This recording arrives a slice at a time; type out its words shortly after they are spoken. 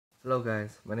Hello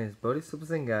guys, my name is Bodhi Super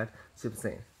Saiyan God, Super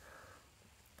Saiyan.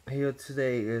 Here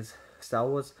today is Star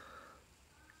Wars,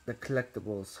 the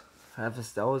collectibles. I have a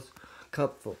Star Wars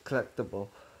cup for collectible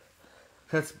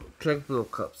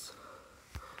cups.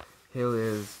 Here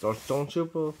is Darth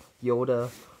Stormtrooper, Yoda,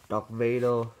 Darth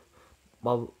Vader,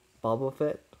 Boba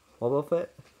Fett,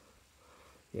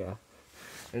 yeah.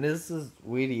 And this is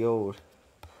really old,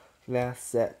 last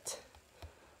set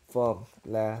from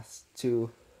last two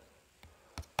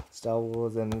Star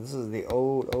Wars, and this is the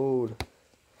old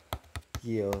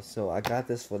year. So I got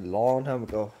this for a long time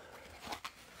ago.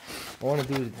 I want to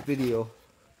do this video,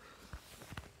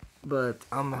 but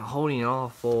I'm holding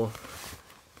off for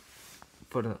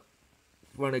the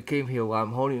when it came here.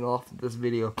 I'm holding off this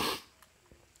video,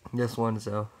 this one.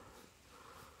 So,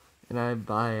 and I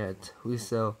buy it. We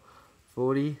sell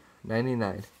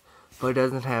 $40.99, but it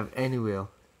doesn't have any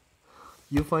wheel.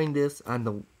 You find this on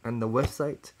the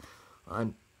website,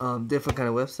 on different kind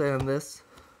of website on this,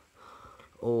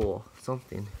 or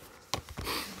something,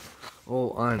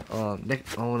 or on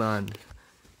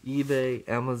eBay,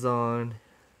 Amazon,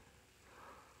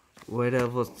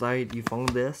 whatever site you found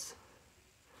this.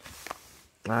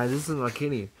 This is my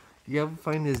kitty. You ever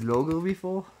find his logo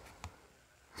before?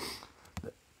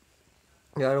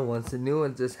 The other ones, the new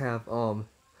ones just have a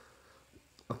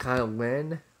kind of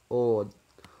Ren or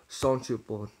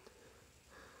Stormtrooper,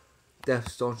 Death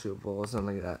Stormtrooper or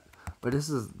something like that. But this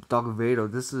is Darth Vader.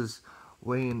 This is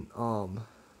when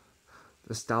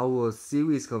the Star Wars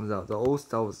series comes out, the old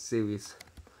Star Wars series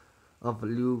of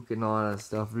Luke and all that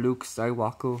stuff, Luke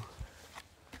Skywalker.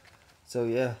 So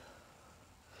yeah,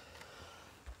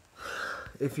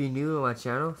 if you're new to my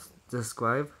channel,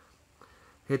 subscribe,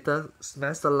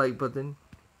 smash the like button,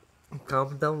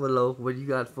 comment down below what you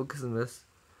got for Christmas,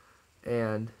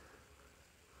 and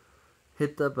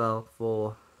hit the bell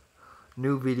for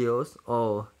new videos,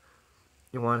 or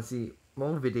you want to see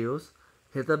more videos,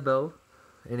 hit the bell.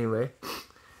 Anyway,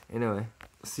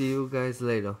 see you guys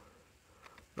later.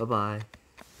 Bye bye.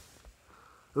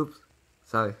 Oops,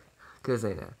 sorry, couldn't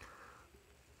say that.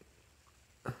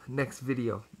 Next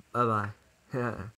video. Bye bye.